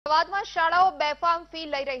અમદાવાદમાં શાળાઓ બેફામ ફી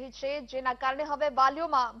લઈ રહી છે, જેના કારણે હવે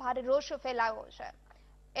વાલીઓમાં ભારે રોષ ફેલાયો છે।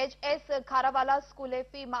 એચએસ ખારાવાલા સ્કૂલે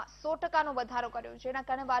ફીમાં 100% વધારો કર્યો, જેના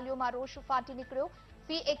કારણે વાલીઓમાં રોષ ફાટી નીકળ્યો।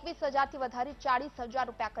 ફી 21,000થી વધારી 40,000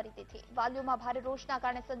 રૂપિયા કરી દીધી। વાલીઓમાં ભારે રોષના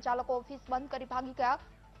કારણે સંચાલકો ઓફિસ બંધ કરી ભાગી ગયા,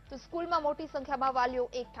 તો સ્કૂલમાં મોટી સંખ્યામાં વાલીઓ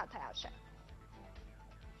એકઠા થયા છે।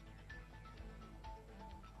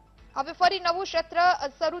 હવે ફરી નવું સત્ર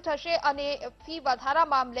શરૂ થશે અને ફી વધારા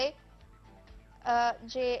મામલે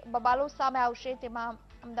જે બબાલો સામે આવશે તેમાં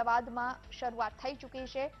અમદાવાદમાં શરૂઆત થઈ ચૂકી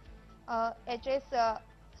છે। એચએસ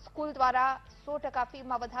સ્કૂલ દ્વારા 100%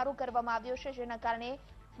 ફીમાં વધારો કરવામાં આવ્યો છે, જેના કારણે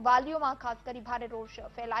વાલીઓમાં ખાસ કરી ભારે રોષ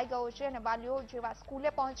ફેલાઈ ગયો છે અને વાલીઓ જેવા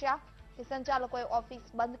સ્કૂલે પહોંચ્યા તે સંચાલકોએ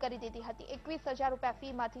ઓફિસ બંધ કરી દીધી હતી। 21,000 રૂપિયા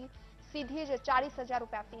ફીમાંથી સીધી જ 40,000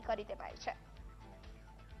 રૂપિયા ફી કરી દેવાઈ છે।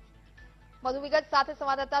 વધુ વિગત સાથે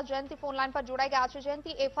સંવાદદાતા જયંતિ ફોનલાઈન પર જોડાઈ ગયા છે।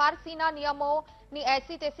 જયંતિ, એફઆરસીના નિયમોની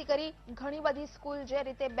એસી તેસી કરી ઘણી બધી સ્કૂલ જે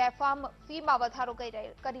રીતે બેફામ ફીમાં વધારો કરી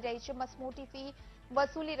રહી છે, મસમોટી ફી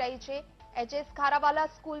વસૂલી રહી છે, એચએસ ખારાવાલા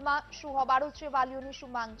સ્કૂલમાં શું હોબાળો છે, વાલીઓની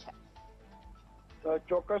શું માંગ છે?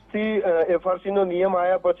 ચોક્કસથી એફઆરસી નો નિયમ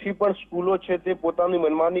આવ્યા પછી પણ સ્કૂલો છે તે પોતાની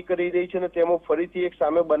મનમાની કરી રહી છે અને તેમાં ફરીથી એક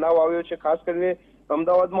સામે બનાવ આવ્યો છે। ખાસ કરીને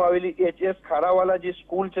અમદાવાદમાં આવેલી એચએસ ખારાવાલા જે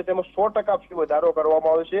સ્કૂલ છે તેમાં 100% ફી વધારો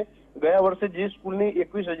કરવામાં આવ્યો છે। ગયા વર્ષે જે સ્કૂલની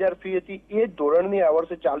 21,000 ફી હતી એ જ ધોરણની આ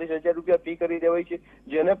વર્ષે 40,000 રૂપિયા ફી કરી દેવાઈ છે,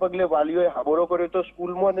 જેને પગલે વાલીઓએ હાબોરો કર્યો તો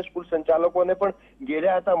સ્કૂલમાં અને સ્કૂલ સંચાલકોને પણ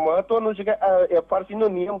ઘેર્યા હતા। મહત્વનું છે કે એફઆરસી નો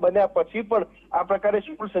નિયમ બન્યા પછી પણ આ પ્રકારે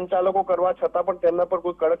સ્કૂલ સંચાલકો કરવા છતાં પણ તેમના પર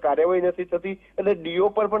કોઈ કડક કાર્યવાહી નથી થતી, એટલે ડીઓ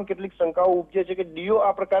પર પણ કેટલીક શંકાઓ ઉપજે છે કે ડીઓ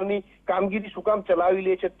આ પ્રકારની કામગીરી શું કામ ચલાવી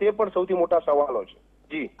લે છે, તે પણ સૌથી મોટા સવાલો છે।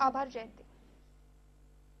 જી, આભાર જયંતિ।